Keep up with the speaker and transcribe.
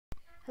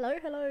Hello,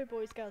 hello,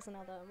 boys, girls, and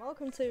other, and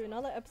welcome to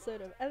another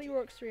episode of Ellie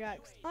Rocks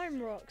Reacts. I'm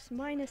Rox,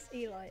 minus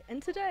Eli,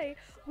 and today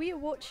we are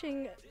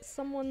watching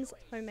someone's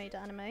homemade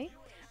anime,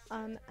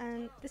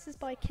 and this is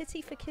by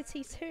Kitty for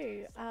Kitty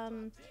 2,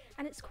 and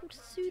it's called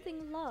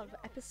Soothing Love,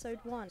 Episode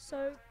 1.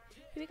 So,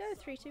 here we go,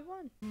 3, 2,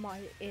 1. My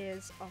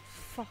ears are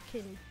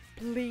fucking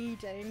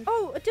bleeding.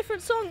 Oh, a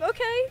different song,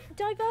 okay.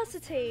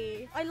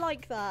 Diversity. I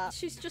like that.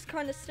 She's just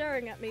kind of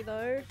staring at me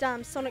though.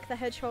 Damn, Sonic the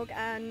Hedgehog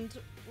and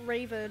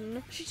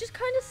Raven. She just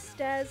kind of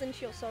stares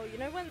into your soul. You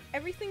know when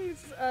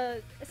everything's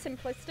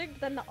simplistic,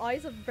 but then the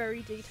eyes are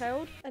very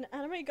detailed? An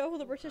anime girl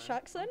with a British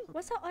accent?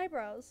 Where's her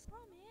eyebrows?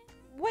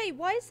 Wait,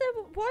 why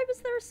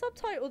was there a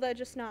subtitle there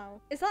just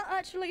now? Is that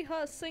actually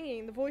her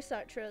singing, the voice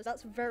actress?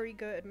 That's very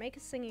good. Make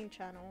a singing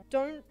channel.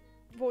 Don't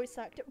voice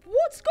act it.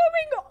 What's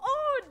going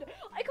on?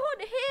 I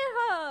can't hear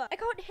her. I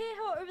can't hear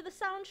her over the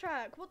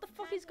soundtrack. What the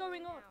fuck is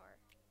going on?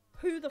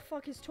 Who the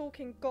fuck is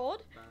talking?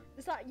 God?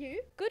 Is that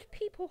you? Good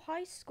People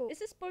High School. Is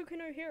this Boku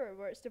no Hero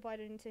where it's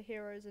divided into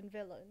heroes and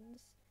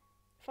villains?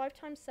 5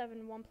 times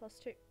 7, 1 plus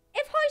 2.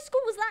 If high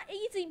school was that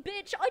easy,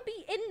 bitch, I'd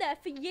be in there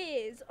for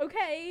years,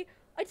 okay?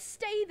 I'd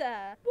stay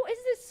there. What is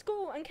this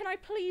school, and can I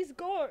please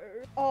go?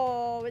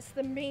 Oh, it's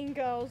the Mean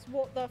Girls.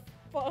 What the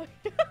fuck?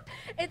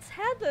 It's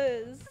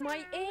Heather's.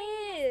 My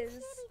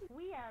ears.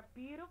 We are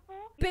beautiful.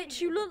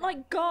 Bitch, you look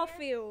like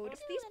GArFiElD.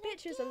 These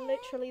bitches are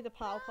literally the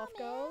Powerpuff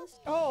Girls.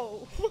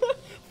 Oh,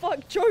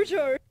 fuck,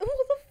 JoJo.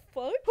 What the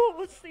fuck?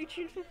 Oh, stay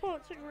tuned for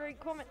part 2, rate,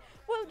 comment.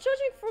 Well,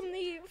 judging from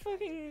the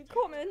fucking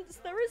comments,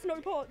 there is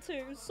no part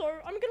 2, so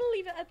I'm gonna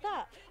leave it at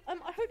that.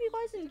 I hope you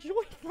guys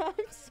enjoyed that.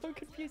 I'm so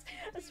confused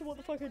as to what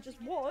the fuck I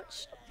just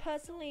watched.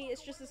 Personally,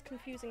 it's just as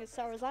confusing as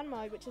Sarah's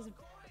anime, which is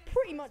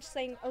pretty much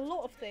saying a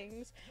lot of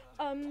things.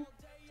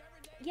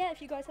 Yeah,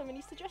 if you guys have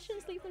any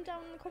suggestions, leave them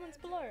down in the comments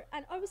below,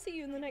 and I will see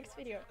you in the next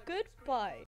video. Goodbye.